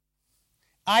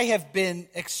I have been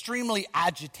extremely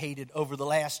agitated over the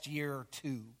last year or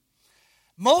two,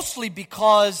 mostly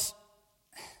because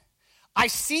I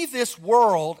see this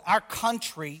world, our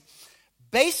country,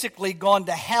 basically gone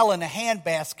to hell in a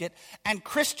handbasket, and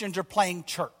Christians are playing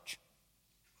church.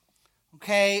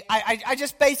 Okay, I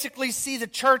just basically see the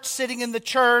church sitting in the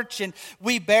church, and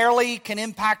we barely can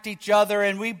impact each other,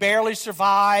 and we barely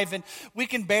survive, and we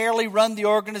can barely run the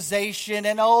organization,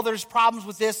 and oh, there's problems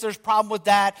with this, there's problems with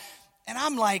that. And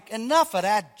I'm like, enough of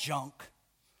that junk.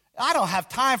 I don't have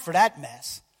time for that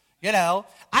mess. You know,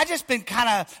 I just been kind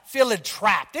of feeling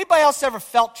trapped. Anybody else ever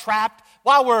felt trapped?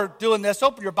 While we're doing this,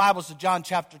 open your Bibles to John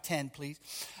chapter 10, please.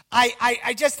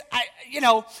 I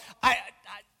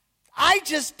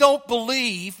just don't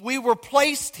believe we were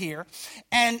placed here.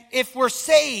 And if we're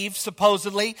saved,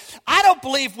 supposedly, I don't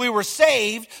believe we were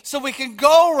saved so we can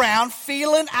go around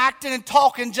feeling, acting, and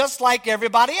talking just like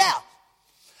everybody else.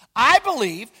 I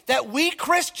believe that we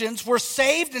Christians were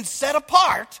saved and set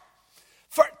apart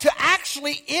to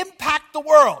actually impact the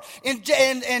world. In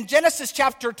Genesis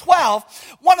chapter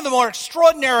 12, one of the more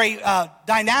extraordinary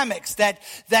dynamics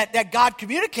that God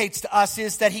communicates to us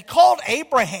is that he called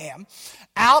Abraham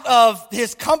out of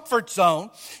his comfort zone.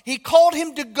 He called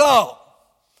him to go.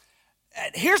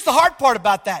 Here's the hard part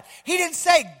about that. He didn't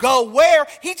say go where.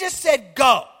 He just said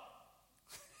go.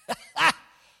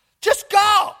 Just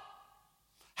go.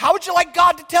 How would you like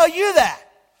God to tell you that?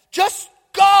 Just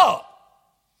go.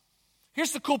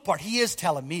 Here's the cool part. He is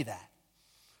telling me that.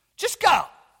 Just go.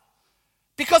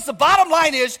 Because the bottom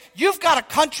line is, you've got a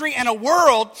country and a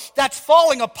world that's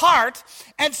falling apart,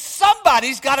 and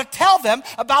somebody's got to tell them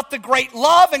about the great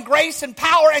love and grace and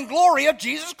power and glory of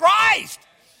Jesus Christ.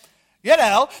 You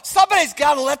know, somebody's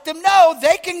got to let them know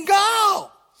they can go.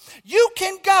 You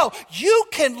can go. You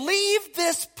can leave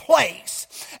this place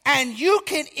and you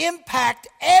can impact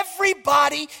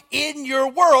everybody in your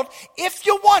world if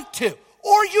you want to.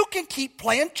 Or you can keep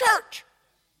playing church.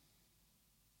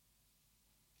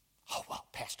 Oh, well,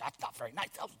 Pastor, that's not very nice.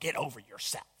 Oh, get over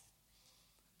yourself.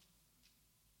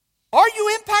 Are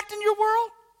you impacting your world?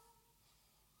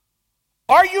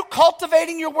 Are you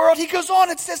cultivating your world? He goes on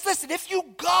and says, listen, if you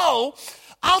go,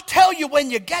 I'll tell you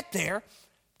when you get there.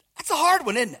 That's a hard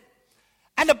one, isn't it?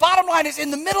 And the bottom line is, in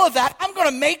the middle of that, I'm going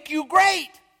to make you great.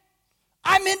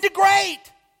 I'm into great.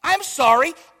 I'm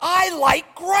sorry, I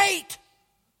like great.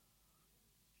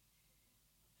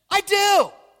 I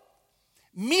do.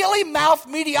 Mealy-mouthed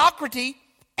mediocrity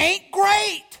ain't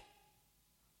great.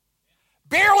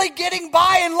 Barely getting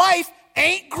by in life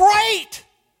ain't great.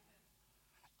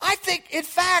 I think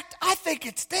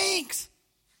it stinks.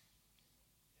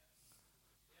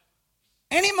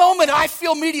 Any moment I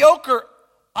feel mediocre,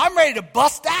 I'm ready to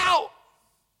bust out.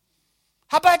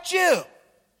 How about you?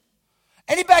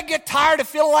 Anybody get tired of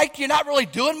feeling like you're not really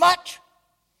doing much?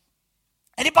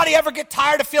 Anybody ever get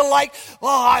tired of feeling like,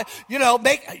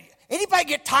 anybody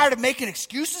get tired of making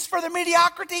excuses for their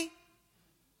mediocrity?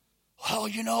 Well,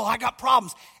 I got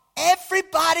problems.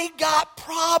 Everybody got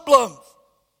problems.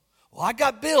 Well, I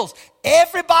got bills.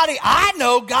 Everybody I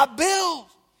know got bills.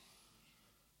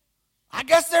 I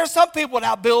guess there are some people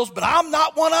without bills, but I'm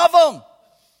not one of them.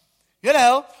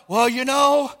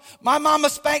 My mama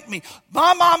spanked me.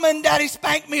 My mama and daddy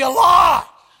spanked me a lot.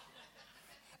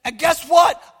 And guess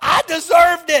what? I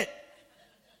deserved it.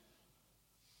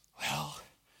 Well,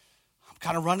 I'm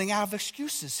kind of running out of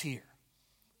excuses here.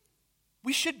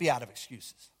 We should be out of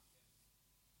excuses.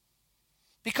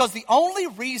 Because the only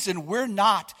reason we're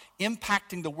not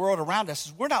impacting the world around us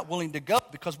is we're not willing to go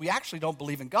because we actually don't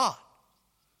believe in God.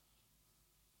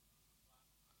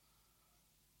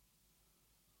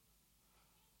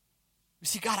 You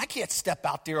see, God, I can't step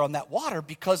out there on that water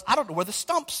because I don't know where the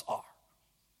stumps are.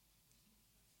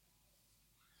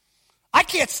 I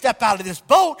can't step out of this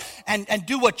boat and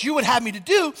do what you would have me to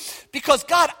do because,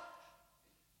 God,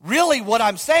 really what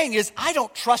I'm saying is I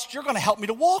don't trust you're going to help me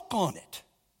to walk on it.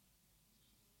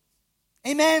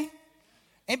 Amen?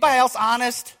 Anybody else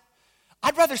honest?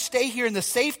 I'd rather stay here in the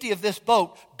safety of this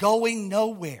boat going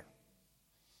nowhere.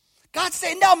 God's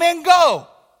saying, no, man, go.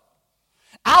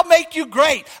 I'll make you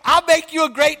great. I'll make you a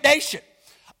great nation.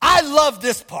 I love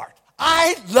this part.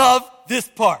 I love this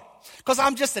part because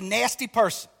I'm just a nasty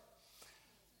person.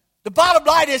 The bottom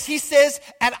line is, he says,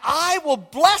 and I will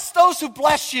bless those who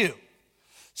bless you.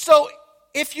 So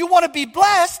if you want to be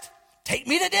blessed, take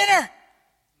me to dinner.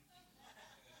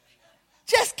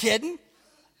 Just kidding.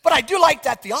 But I do like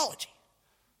that theology.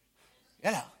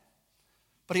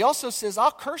 But he also says,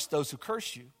 I'll curse those who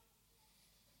curse you.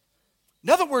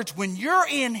 In other words, when you're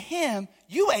in him,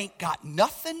 you ain't got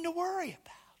nothing to worry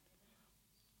about.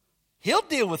 He'll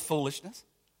deal with foolishness.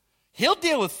 He'll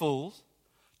deal with fools.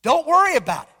 Don't worry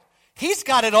about it. He's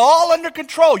got it all under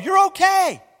control. You're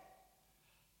okay.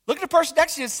 Look at the person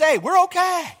next to you and say, we're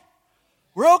okay.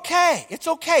 We're okay. It's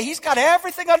okay. He's got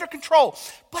everything under control.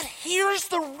 But here's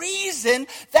the reason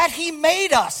that he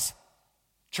made us,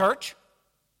 church.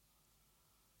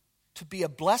 To be a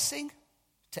blessing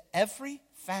to every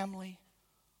family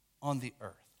on the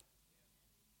earth.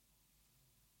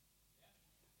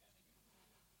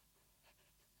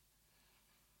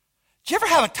 Do you ever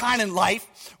have a time in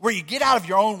life where you get out of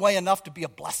your own way enough to be a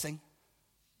blessing?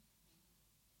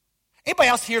 Anybody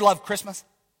else here love Christmas?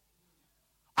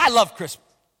 I love Christmas.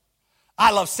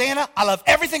 I love Santa. I love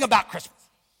everything about Christmas.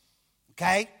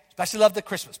 Okay? Especially love the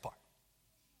Christmas part.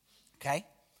 Okay?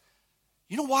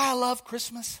 You know why I love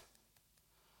Christmas?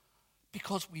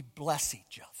 Because we bless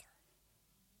each other.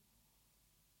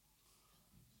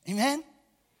 Amen?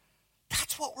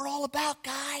 That's what we're all about,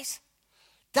 guys.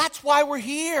 That's why we're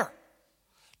here.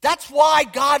 That's why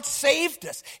God saved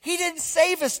us. He didn't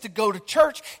save us to go to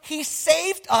church. He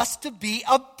saved us to be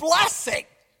a blessing.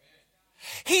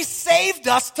 He saved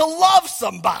us to love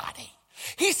somebody.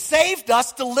 He saved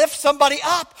us to lift somebody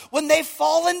up when they've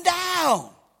fallen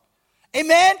down.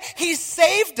 Amen? He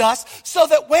saved us so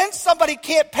that when somebody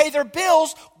can't pay their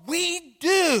bills, we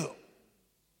do.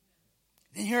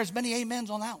 Didn't hear as many amens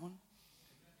on that one.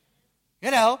 You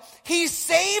know, he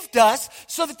saved us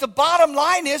so that the bottom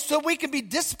line is so we can be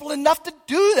disciplined enough to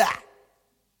do that.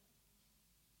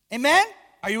 Amen?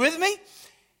 Are you with me?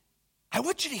 I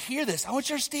want you to hear this. I want you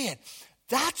to understand.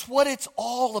 That's what it's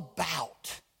all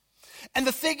about. And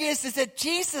the thing is that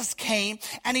Jesus came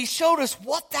and he showed us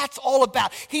what that's all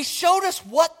about. He showed us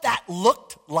what that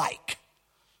looked like.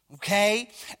 Okay?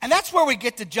 And that's where we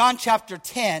get to John chapter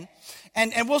 10.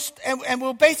 And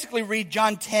we'll basically read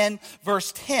John 10,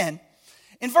 verse 10.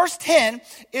 In verse 10,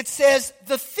 it says,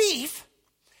 the thief,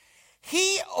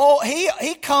 he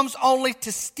comes only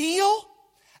to steal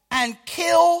and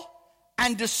kill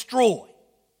and destroy.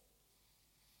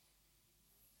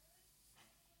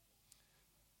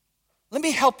 Let me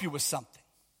help you with something.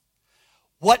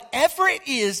 Whatever it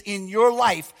is in your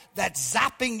life that's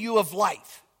zapping you of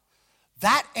life,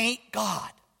 that ain't God.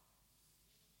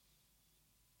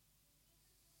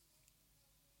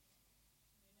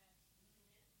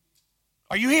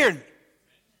 Are you hearing me?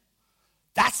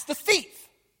 That's the thief.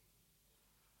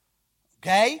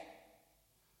 Okay?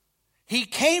 He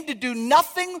came to do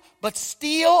nothing but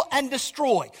steal and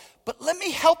destroy. But let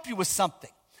me help you with something.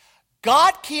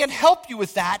 God can't help you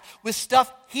with that, with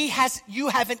stuff you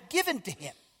haven't given to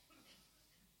him.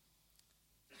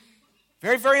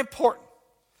 Very, very important.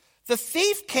 The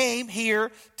thief came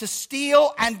here to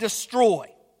steal and destroy.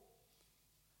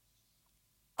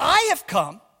 I have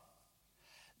come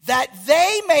that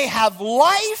they may have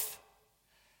life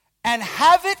and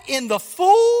have it in the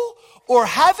full or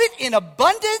have it in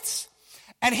abundance.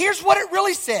 And here's what it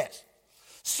really says.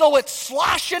 So it's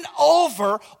sloshing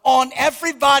over on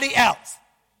everybody else.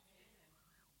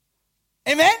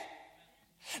 Amen?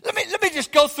 Let me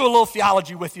just go through a little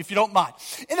theology with you if you don't mind.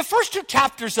 In the first two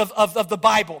chapters of the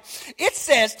Bible, it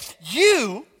says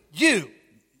you,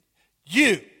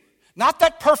 not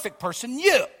that perfect person,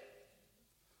 you.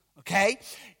 Okay?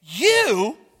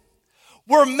 You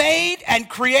were made and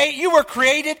created, you were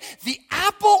created the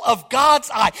apple of God's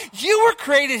eye. You were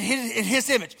created in his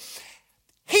image.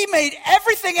 He made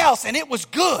everything else and it was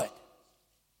good.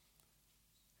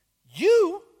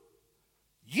 You,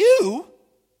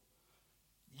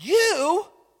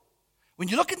 when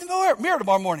you look in the mirror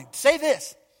tomorrow morning, say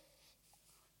this.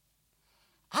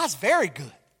 I was very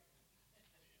good.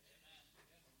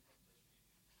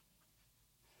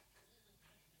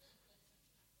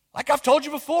 Like I've told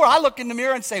you before, I look in the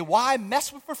mirror and say, why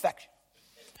mess with perfection?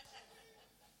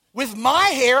 With my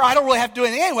hair, I don't really have to do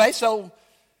anything anyway, so,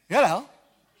 you know.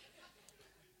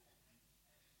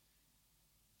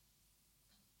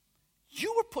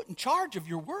 You were put in charge of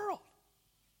your world.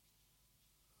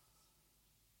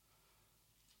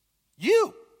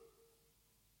 You.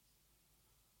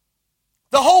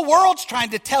 The whole world's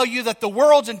trying to tell you that the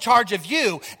world's in charge of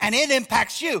you and it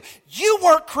impacts you. You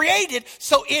weren't created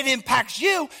so it impacts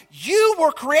you. You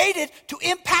were created to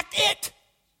impact it.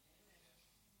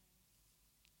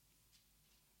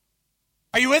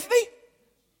 Are you with me?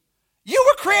 You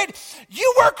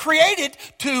were created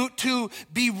to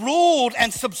be ruled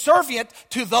and subservient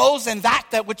to those and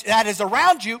that is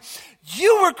around you.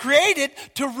 You were created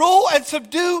to rule and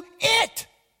subdue it.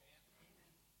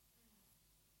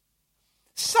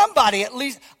 Somebody, at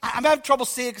least, I'm having trouble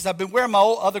seeing because I've been wearing my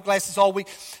other glasses all week.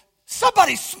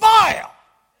 Somebody smile.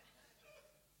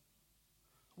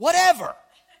 Whatever.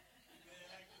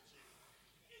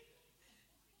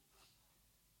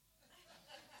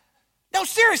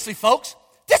 seriously, folks,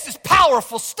 this is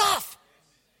powerful stuff.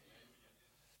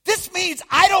 This means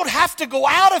I don't have to go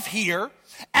out of here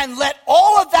and let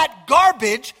all of that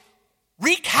garbage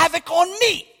wreak havoc on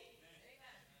me.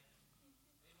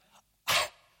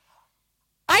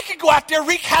 I can go out there and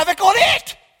wreak havoc on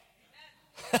it.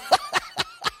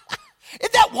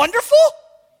 Isn't that wonderful?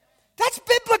 That's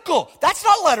biblical. That's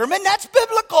not Letterman. That's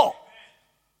biblical.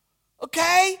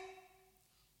 Okay?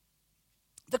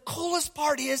 The coolest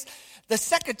part is the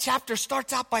second chapter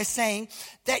starts out by saying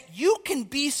that you can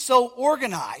be so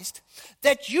organized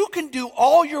that you can do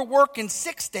all your work in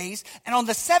 6 days, and on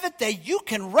the seventh day you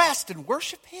can rest and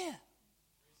worship Him.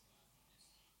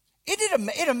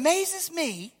 It amazes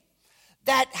me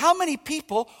that how many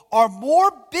people are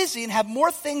more busy and have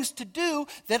more things to do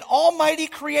than Almighty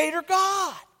Creator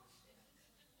God.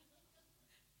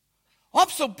 Well, I'm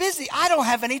so busy, I don't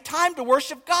have any time to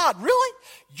worship God. Really?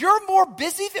 You're more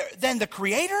busy than the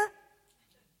Creator?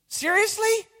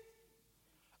 Seriously?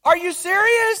 Are you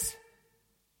serious?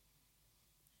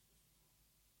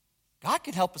 God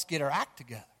can help us get our act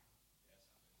together.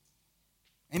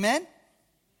 Amen?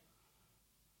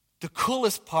 The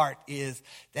coolest part is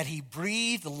that He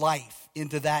breathed life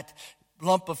into that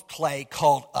lump of clay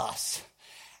called us.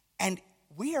 And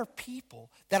we are people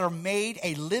that are made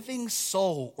a living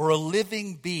soul or a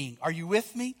living being. Are you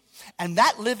with me? And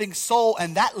that living soul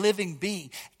and that living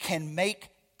being can make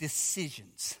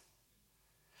decisions.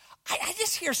 I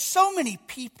just hear so many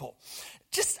people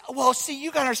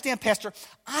you got to understand, Pastor,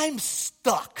 I'm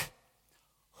stuck.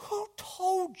 Who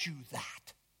told you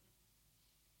that?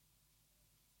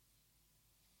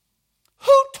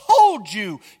 Who told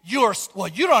you you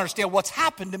don't understand what's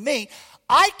happened to me.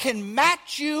 I can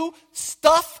match you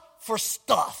stuff for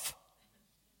stuff.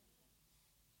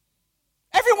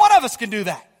 Every one of us can do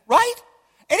that, right?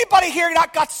 Anybody here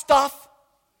not got stuff?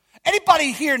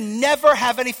 Anybody here never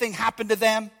have anything happen to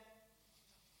them?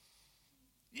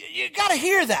 You got to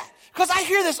hear that. Because I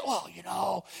hear this,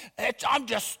 I'm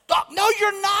just stuck. No,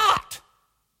 you're not.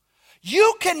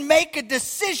 You can make a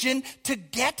decision to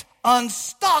get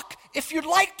unstuck if you'd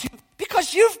like to,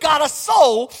 because you've got a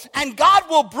soul and God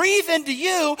will breathe into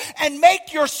you and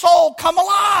make your soul come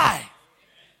alive.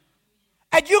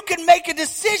 And you can make a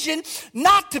decision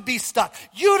not to be stuck.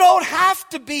 You don't have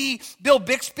to be Bill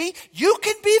Bixby. You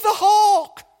can be the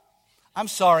Hulk. I'm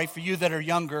sorry for you that are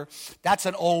younger. That's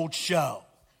an old show.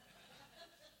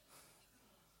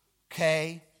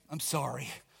 Okay? I'm sorry.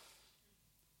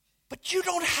 But you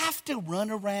don't have to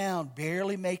run around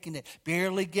barely making it,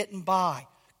 barely getting by.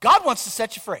 God wants to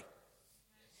set you free.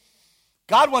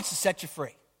 God wants to set you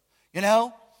free. You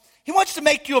know? He wants to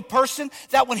make you a person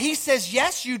that when He says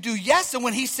yes, you do yes, and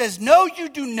when He says no, you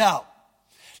do no.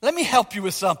 Let me help you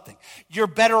with something. You're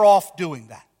better off doing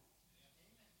that.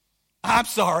 I'm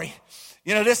sorry.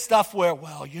 This stuff where,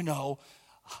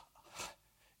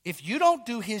 if you don't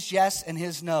do His yes and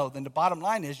His no, then the bottom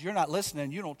line is you're not listening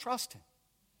and you don't trust Him.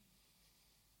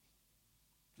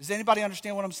 Does anybody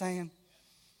understand what I'm saying?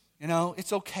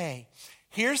 It's okay.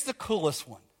 Here's the coolest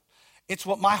one. It's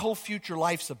what my whole future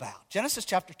life's about. Genesis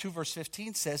chapter 2, verse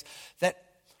 15 says that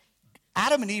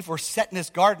Adam and Eve were set in this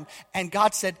garden, and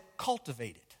God said,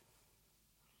 cultivate it.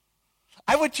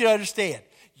 I want you to understand,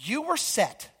 you were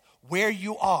set where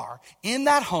you are, in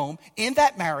that home, in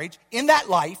that marriage, in that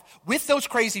life, with those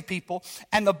crazy people,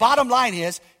 and the bottom line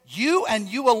is, you and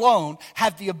you alone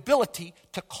have the ability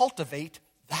to cultivate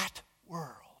that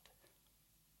world.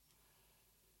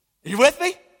 Are you with me?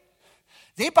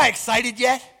 Is anybody excited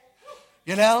yet?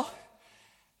 All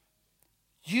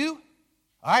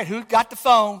right, who got the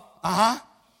phone?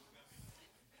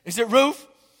 Is it Ruth?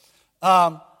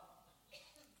 But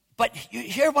you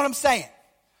hear what I'm saying?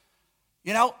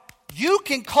 You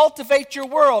can cultivate your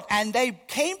world. And they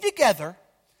came together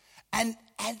and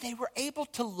they were able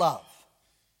to love.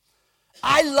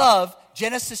 I love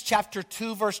Genesis chapter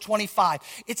 2, verse 25.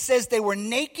 It says they were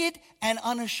naked and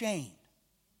unashamed.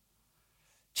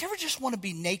 Do you ever just want to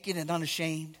be naked and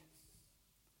unashamed?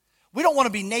 We don't want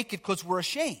to be naked because we're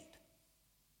ashamed.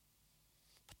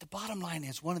 But the bottom line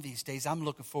is, one of these days, I'm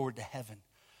looking forward to heaven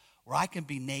where I can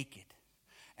be naked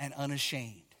and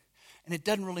unashamed. And it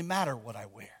doesn't really matter what I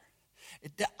wear.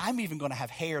 I'm even going to have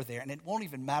hair there, and it won't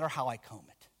even matter how I comb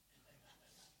it.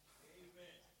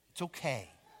 It's okay.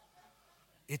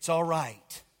 It's all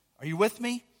right. Are you with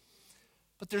me?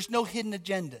 But there's no hidden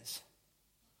agendas.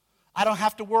 I don't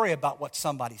have to worry about what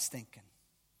somebody's thinking.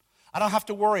 I don't have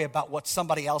to worry about what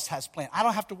somebody else has planned. I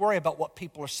don't have to worry about what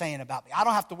people are saying about me. I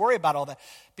don't have to worry about all that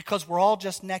because we're all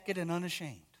just naked and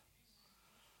unashamed.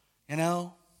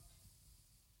 But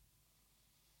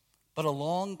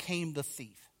along came the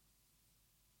thief.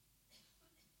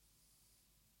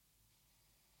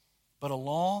 But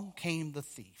along came the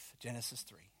thief, Genesis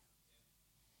 3.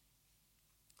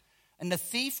 And the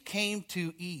thief came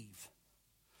to Eve.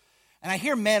 And I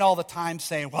hear men all the time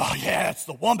saying, well, yeah, it's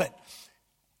the woman.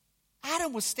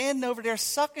 Adam was standing over there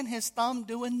sucking his thumb,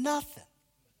 doing nothing.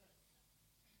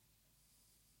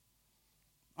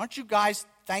 Aren't you guys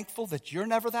thankful that you're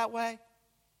never that way?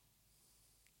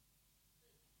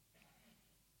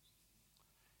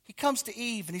 He comes to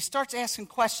Eve and he starts asking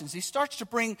questions. He starts to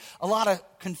bring a lot of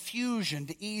confusion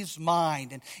to Eve's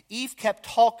mind. And Eve kept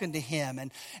talking to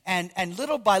him. And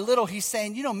little by little he's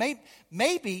saying, you know,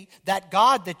 maybe that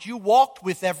God that you walked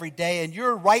with every day and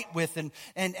you're right with. And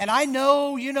I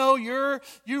know, you know, you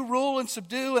rule and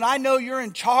subdue. And I know you're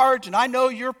in charge. And I know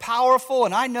you're powerful.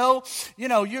 And I know, you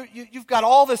know, you've got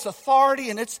all this authority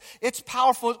and it's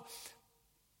powerful.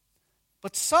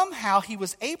 But somehow he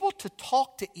was able to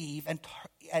talk to Eve and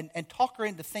talk her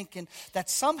into thinking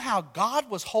that somehow God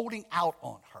was holding out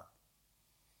on her.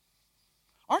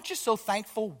 Aren't you so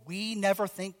thankful we never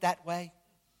think that way?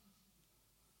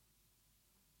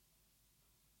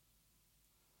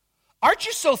 Aren't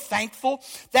you so thankful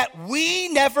that we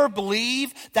never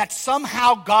believe that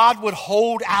somehow God would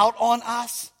hold out on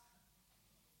us?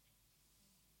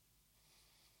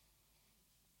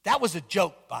 That was a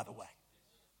joke, by the way.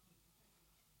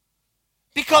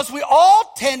 Because we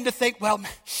all tend to think, well,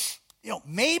 you know,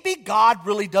 maybe God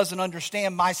really doesn't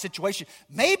understand my situation.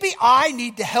 Maybe I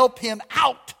need to help him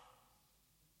out.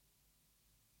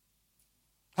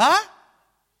 Huh?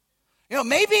 You know,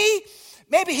 maybe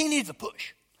he needs a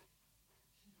push.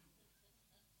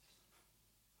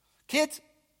 Kids,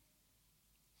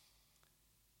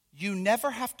 you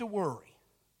never have to worry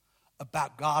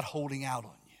about God holding out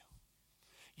on you.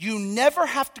 You never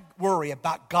have to worry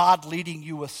about God leading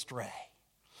you astray.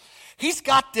 He's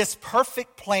got this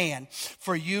perfect plan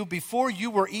for you before you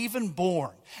were even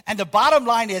born. And the bottom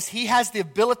line is he has the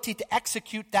ability to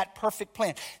execute that perfect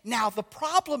plan. Now, the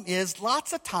problem is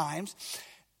lots of times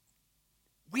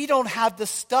we don't have the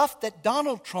stuff that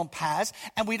Donald Trump has,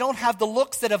 and we don't have the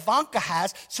looks that Ivanka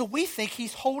has, so we think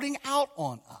he's holding out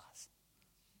on us.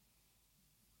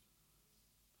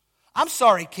 I'm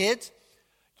sorry, kids.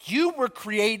 You were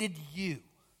created you.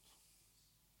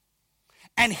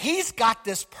 And he's got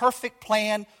this perfect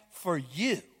plan for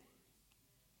you.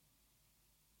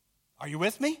 Are you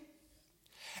with me?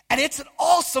 And it's an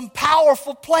awesome,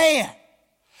 powerful plan.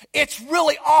 It's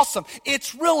really awesome.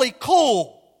 It's really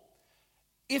cool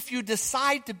if you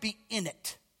decide to be in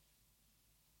it.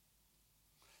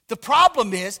 The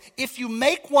problem is, if you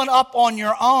make one up on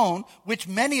your own, which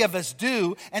many of us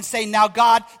do, and say, now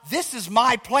God, this is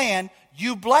my plan,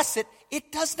 you bless it,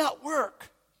 it does not work.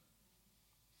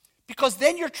 Because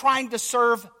then you're trying to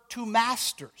serve two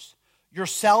masters,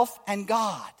 yourself and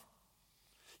God.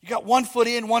 You got one foot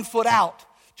in, one foot out.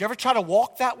 Did you ever try to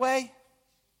walk that way?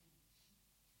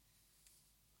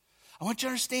 I want you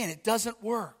to understand, it doesn't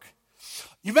work.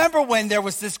 You remember when there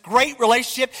was this great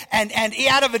relationship and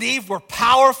Adam and Eve were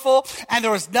powerful and there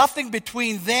was nothing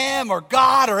between them or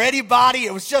God or anybody.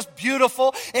 It was just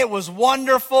beautiful. It was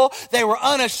wonderful. They were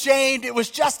unashamed. It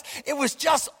was just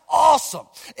awesome.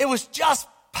 It was just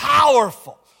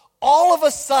powerful. All of a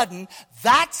sudden,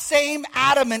 that same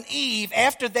Adam and Eve,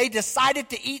 after they decided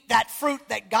to eat that fruit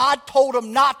that God told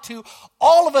them not to,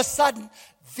 all of a sudden,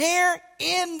 they're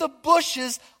in the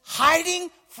bushes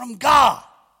hiding from God.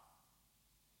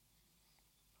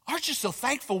 Aren't you so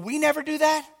thankful we never do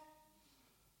that?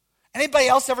 Anybody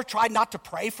else ever tried not to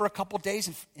pray for a couple days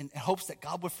in hopes that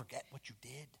God would forget what you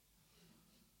did?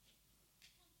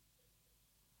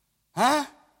 Huh?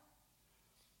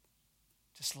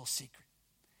 Just a little secret.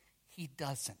 He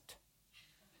doesn't.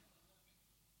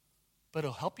 But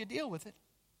he'll help you deal with it.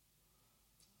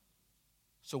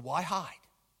 So why hide?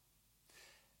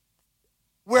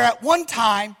 Where at one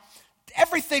time,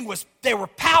 they were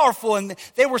powerful and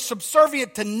they were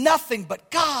subservient to nothing but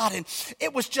God, and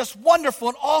it was just wonderful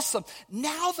and awesome.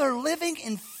 Now they're living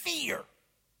in fear.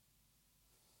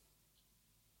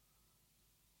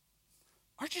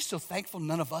 Aren't you so thankful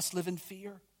none of us live in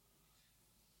fear?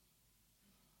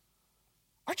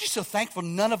 Aren't you so thankful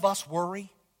none of us worry?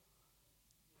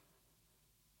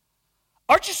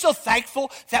 Aren't you so thankful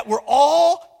that we're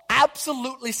all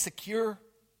absolutely secure?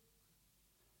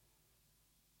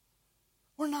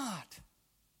 We're not.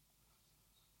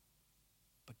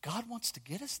 But God wants to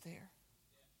get us there.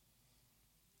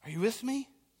 Are you with me?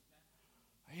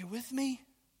 Are you with me?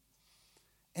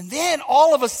 And then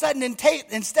all of a sudden,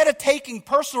 instead of taking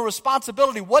personal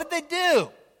responsibility, what did they do?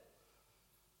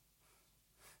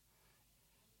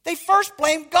 They first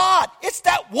blamed God. It's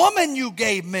that woman you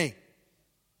gave me.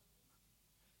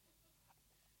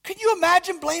 Can you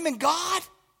imagine blaming God?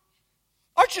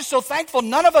 Aren't you so thankful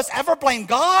none of us ever blame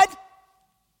God?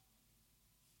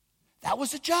 That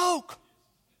was a joke.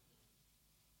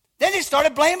 Then they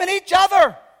started blaming each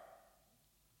other.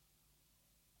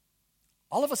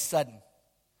 All of a sudden,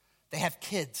 they have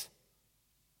kids.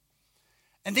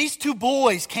 And these two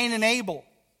boys, Cain and Abel,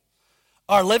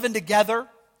 are living together.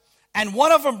 And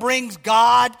one of them brings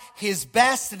God his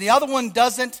best, and the other one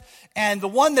doesn't. And the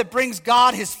one that brings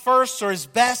God his first or his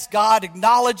best, God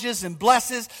acknowledges and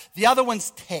blesses. The other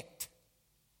one's ticked.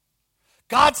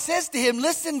 God says to him,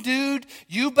 listen, dude,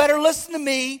 you better listen to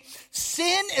me.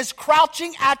 Sin is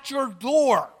crouching at your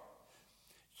door.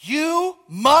 You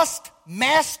must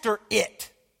master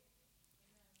it.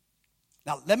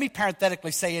 Now, let me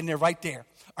parenthetically say in there right there.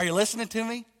 Are you listening to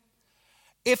me?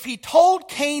 If he told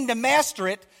Cain to master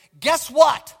it, guess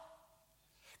what?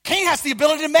 Cain has the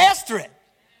ability to master it.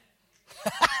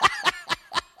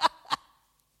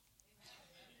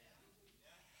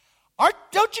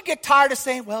 Don't you get tired of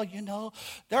saying, well,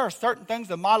 there are certain things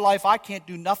in my life I can't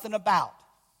do nothing about?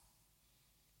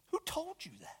 Who told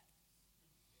you that?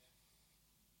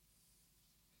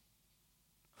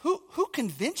 Who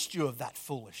convinced you of that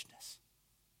foolishness?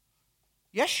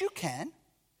 Yes, you can.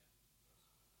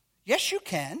 Yes, you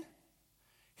can.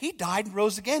 He died and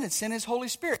rose again and sent his Holy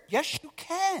Spirit. Yes, you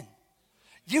can.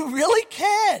 You really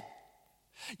can.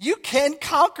 You can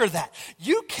conquer that.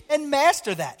 You can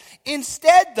master that.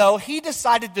 Instead, though, he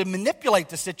decided to manipulate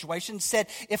the situation and said,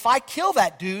 if I kill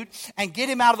that dude and get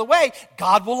him out of the way,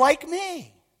 God will like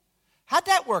me. How'd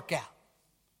that work out?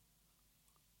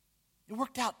 It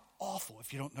worked out awful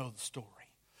if you don't know the story.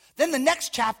 Then the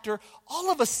next chapter,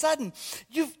 all of a sudden,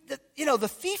 the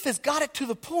thief has got it to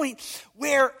the point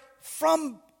where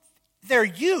from their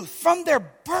youth, from their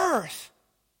birth,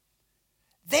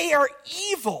 they are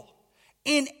evil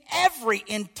in every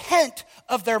intent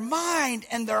of their mind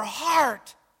and their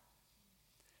heart.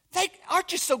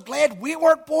 Aren't you so glad we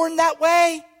weren't born that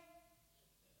way?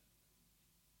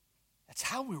 That's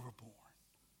how we were born.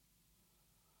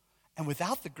 And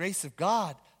without the grace of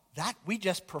God, we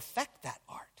just perfect that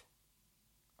art.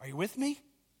 Are you with me?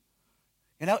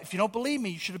 If you don't believe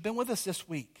me, you should have been with us this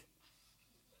week.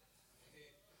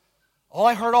 All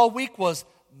I heard all week was,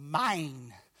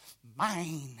 mine,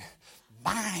 mine,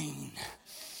 mine.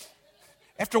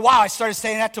 After a while, I started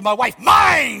saying that to my wife,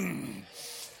 mine!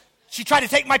 She tried to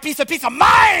take my piece of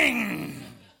mine!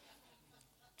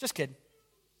 Just kidding.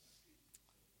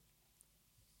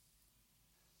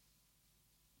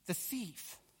 The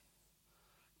thief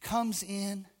comes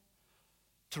in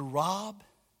to rob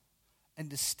and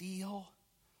to steal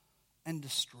and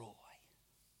destroy.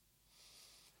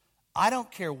 I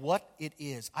don't care what it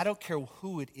is. I don't care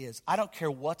who it is. I don't care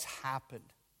what's happened.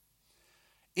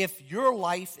 If your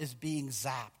life is being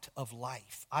zapped of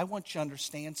life, I want you to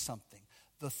understand something.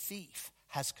 The thief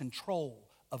has control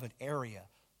of an area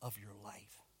of your life.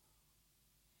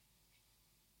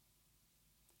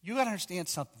 You got to understand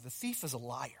something. The thief is a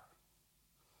liar.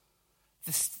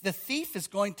 The thief is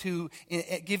going to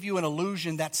give you an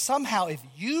illusion that somehow if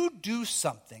you do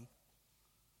something,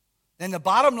 then the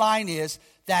bottom line is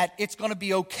that it's going to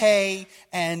be okay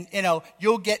and,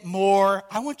 you'll get more.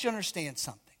 I want you to understand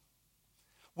something.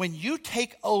 When you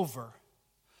take over,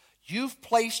 you've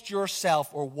placed yourself,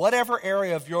 or whatever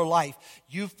area of your life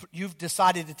you've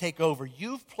decided to take over,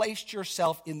 you've placed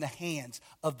yourself in the hands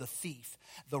of the thief,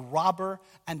 the robber,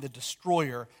 and the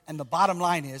destroyer. And the bottom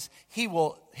line is, he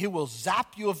will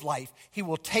zap you of life. He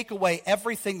will take away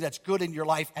everything that's good in your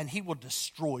life, and he will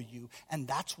destroy you. And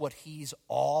that's what he's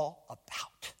all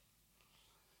about.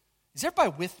 Is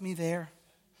everybody with me there?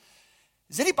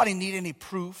 Does anybody need any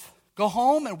proof? Go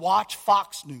home and watch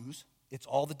Fox News. It's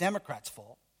all the Democrats'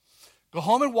 fault. Go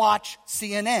home and watch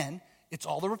CNN. It's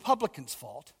all the Republicans'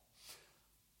 fault.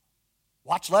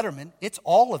 Watch Letterman. It's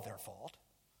all of their fault.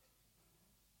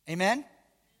 Amen?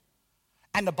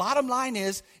 And the bottom line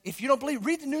is, if you don't believe,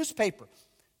 read the newspaper.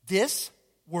 This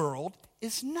world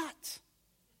is nuts.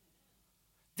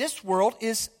 This world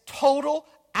is total,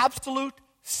 absolute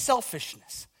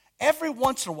selfishness. Every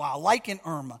once in a while, like in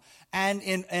Irma and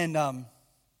in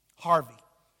Harvey.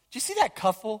 Did you see that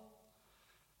couple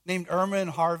named Irma and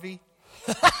Harvey?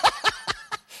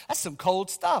 That's some cold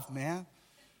stuff, man.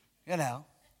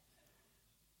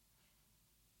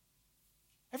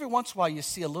 Every once in a while you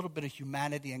see a little bit of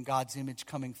humanity and God's image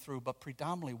coming through, but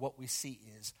predominantly what we see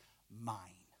is mine.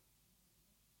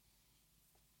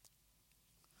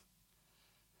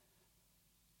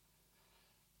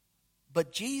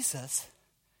 But Jesus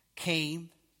came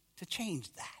to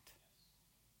change that.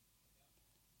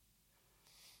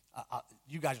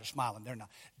 You guys are smiling. They're not.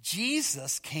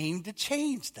 Jesus came to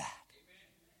change that.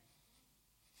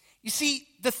 You see,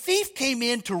 the thief came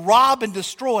in to rob and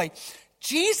destroy.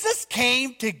 Jesus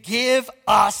came to give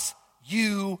us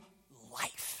you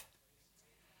life.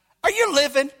 Are you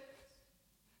living?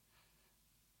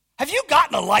 Have you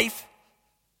gotten a life?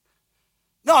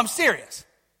 No, I'm serious.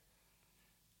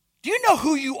 Do you know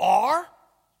who you are?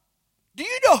 Do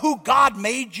you know who God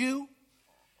made you?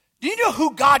 Do you know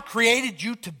who God created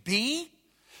you to be?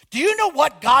 Do you know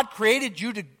what God created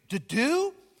you to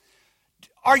do?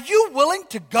 Are you willing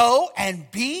to go and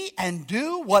be and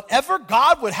do whatever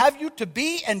God would have you to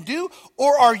be and do?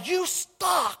 Or are you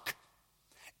stuck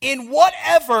in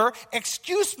whatever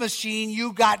excuse machine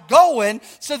you got going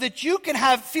so that you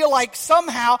can feel like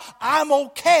somehow I'm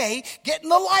okay getting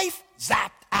the life zapped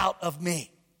out of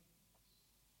me?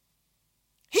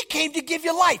 He came to give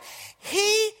you life.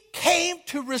 He came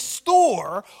to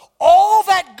restore all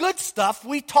that good stuff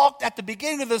we talked at the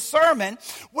beginning of the sermon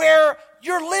where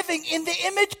you're living in the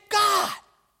image of God.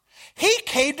 He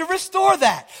came to restore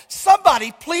that.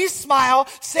 Somebody please smile,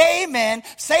 say amen,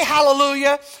 say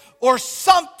hallelujah, or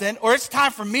something, or it's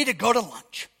time for me to go to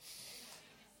lunch.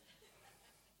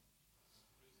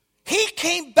 He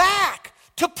came back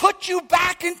to put you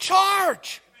back in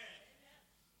charge.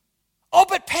 Oh,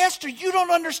 but Pastor, you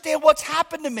don't understand what's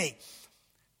happened to me.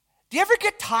 Do you ever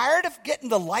get tired of getting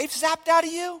the life zapped out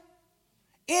of you?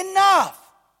 Enough.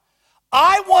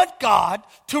 I want God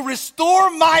to restore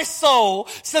my soul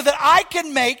so that I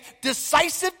can make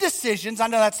decisive decisions. I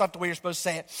know that's not the way you're supposed to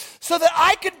say it. So that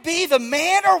I can be the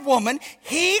man or woman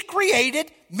He created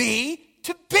me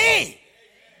to be.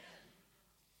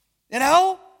 You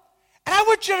know? And I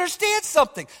want you to understand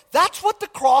something. That's what the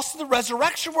cross and the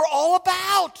resurrection were all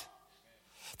about.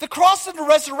 The cross and the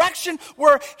resurrection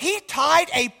where He tied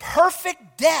a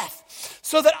perfect death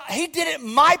so that He did it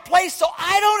in my place so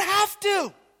I don't have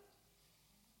to.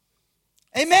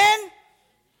 Amen?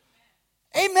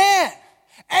 Amen.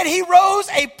 And He rose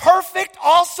a perfect,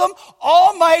 awesome,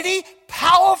 almighty,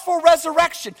 powerful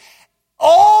resurrection.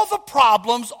 All the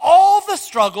problems, all the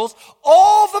struggles,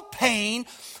 all the pain,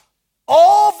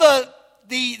 all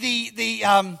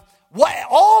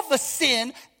all the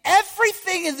sin,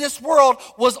 everything in this world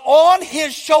was on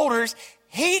His shoulders.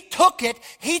 He took it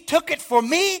for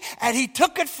me, and He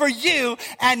took it for you,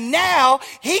 and now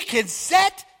He can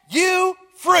set you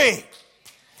free.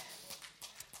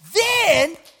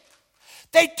 Then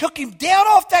they took Him down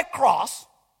off that cross.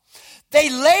 They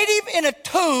laid Him in a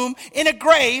tomb, in a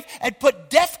grave, and put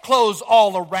death clothes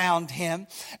all around Him.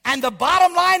 And the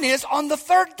bottom line is, on the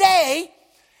third day,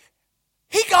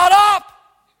 He got up.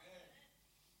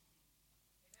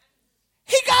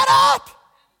 He got up.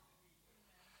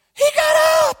 He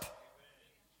got up.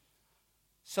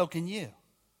 So can you.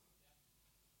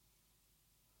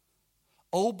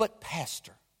 Oh, but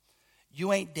Pastor,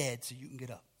 you ain't dead, so you can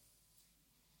get up.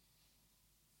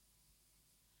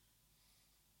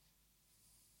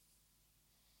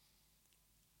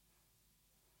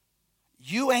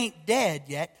 You ain't dead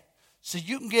yet, so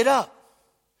you can get up.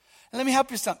 And let me help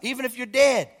you something. Even if you're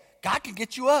dead, God can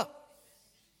get you up.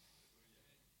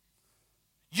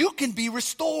 You can be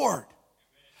restored.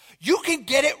 You can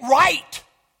get it right.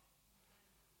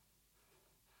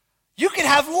 You can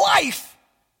have life.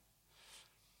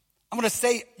 I'm going to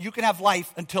say you can have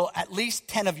life until at least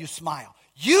 10 of you smile.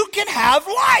 You can have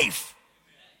life.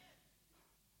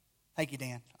 Thank you,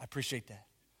 Dan. I appreciate that.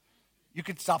 You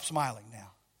can stop smiling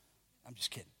now. I'm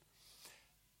just kidding.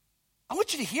 I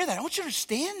want you to hear that. I want you to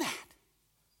understand that.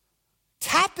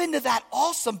 Tap into that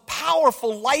awesome,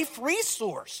 powerful life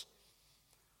resource.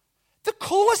 The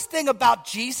coolest thing about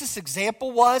Jesus'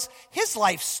 example was His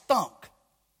life stunk.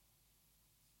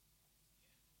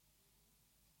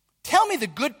 Tell me the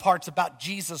good parts about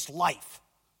Jesus' life.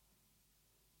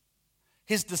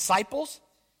 His disciples,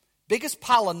 biggest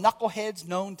pile of knuckleheads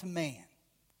known to man.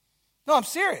 No, I'm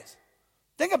serious.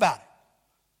 Think about it.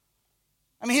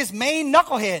 I mean, his main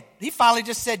knucklehead, he finally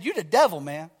just said, "You the devil,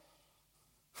 man."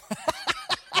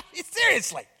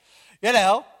 Seriously. You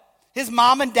know, his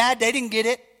mom and dad, they didn't get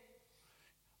it.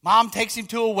 Mom takes him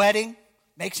to a wedding,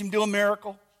 makes him do a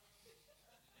miracle.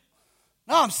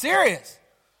 No, I'm serious.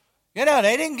 You know,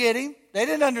 they didn't get him. They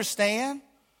didn't understand.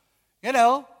 You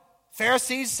know,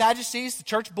 Pharisees, Sadducees, the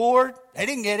church board, they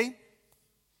didn't get him.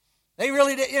 They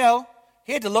really did, you know.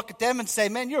 He had to look at them and say,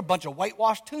 "Man, you're a bunch of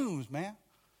whitewashed tombs, man.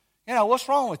 You know, what's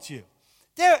wrong with you?"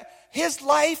 His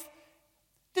life,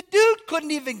 the dude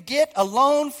couldn't even get a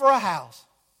loan for a house.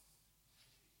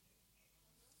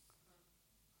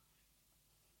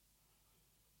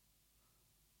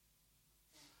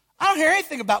 I don't hear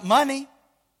anything about money.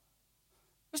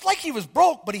 was like he was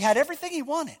broke, but he had everything he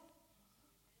wanted.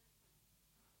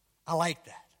 I like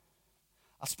that.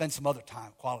 I'll spend some other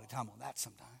time, quality time on that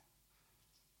sometime.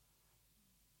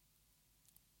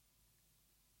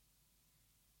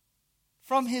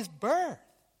 From his birth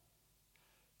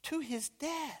to his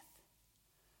death,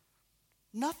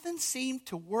 nothing seemed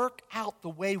to work out the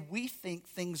way we think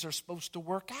things are supposed to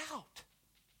work out.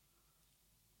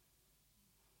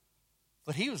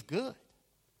 But he was good.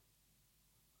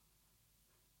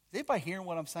 Is anybody hearing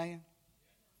what I'm saying?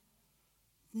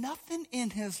 Nothing in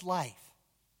his life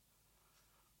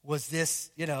was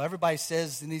this, everybody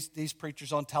says, and these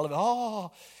preachers on television,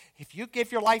 oh, if you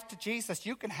give your life to Jesus,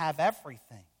 you can have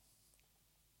everything.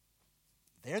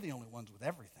 They're the only ones with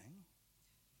everything.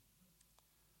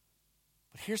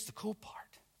 But here's the cool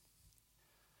part.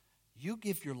 You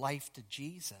give your life to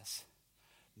Jesus,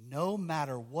 no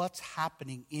matter what's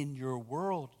happening in your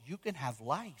world, you can have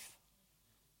life.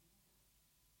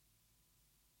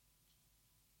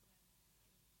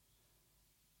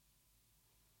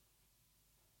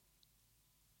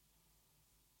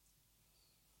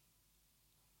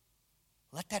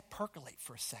 Let that percolate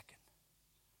for a second.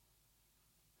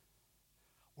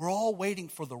 We're all waiting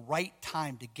for the right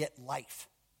time to get life.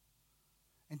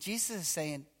 And Jesus is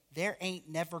saying, there ain't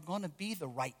never going to be the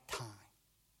right time.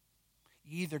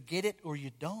 You either get it or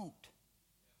you don't.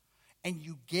 And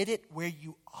you get it where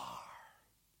you are.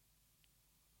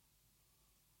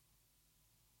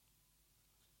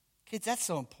 Kids, that's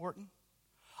so important.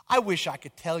 I wish I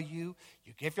could tell you,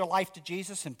 you give your life to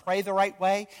Jesus and pray the right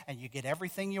way, and you get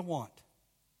everything you want.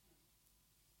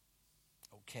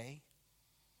 Okay?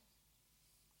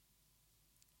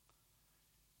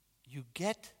 You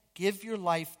give your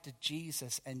life to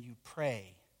Jesus and you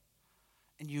pray,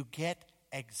 and you get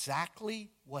exactly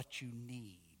what you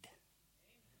need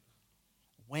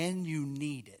when you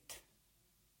need it.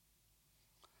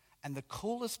 And the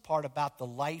coolest part about the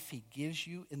life he gives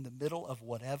you in the middle of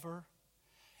whatever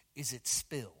is it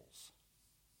spills.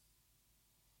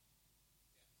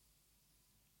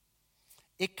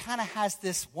 It kind of has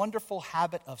this wonderful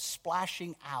habit of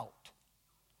splashing out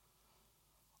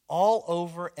all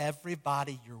over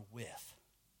everybody you're with.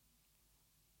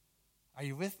 Are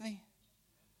you with me?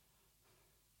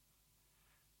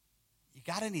 You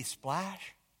got any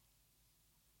splash?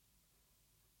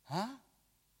 Huh?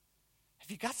 Have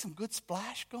you got some good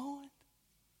splash going?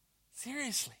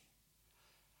 Seriously.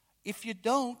 If you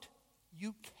don't,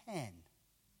 you can.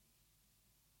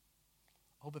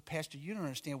 Oh, but Pastor, you don't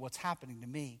understand what's happening to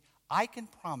me. I can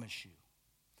promise you,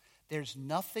 there's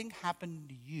nothing happening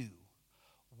to you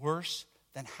worse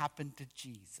than happened to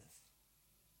Jesus.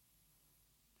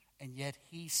 And yet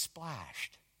he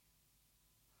splashed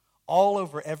all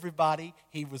over everybody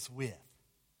he was with.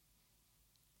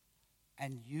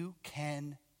 And you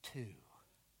can too.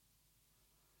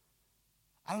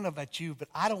 I don't know about you, but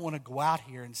I don't want to go out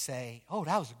here and say, oh,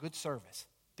 that was a good service.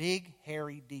 Big,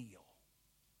 hairy deal.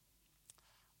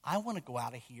 I want to go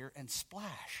out of here and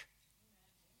splash.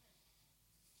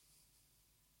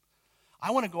 I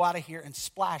want to go out of here and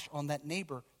splash on that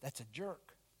neighbor that's a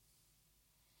jerk.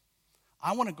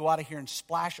 I want to go out of here and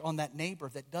splash on that neighbor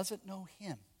that doesn't know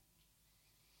him.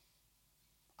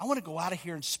 I want to go out of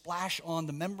here and splash on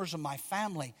the members of my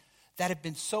family that have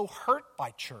been so hurt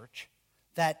by church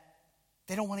that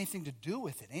they don't want anything to do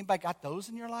with it. Anybody got those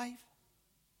in your life?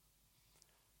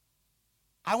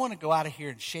 I want to go out of here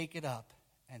and shake it up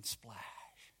and splash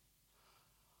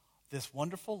this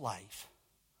wonderful life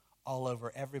all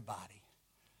over everybody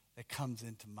that comes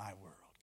into my world.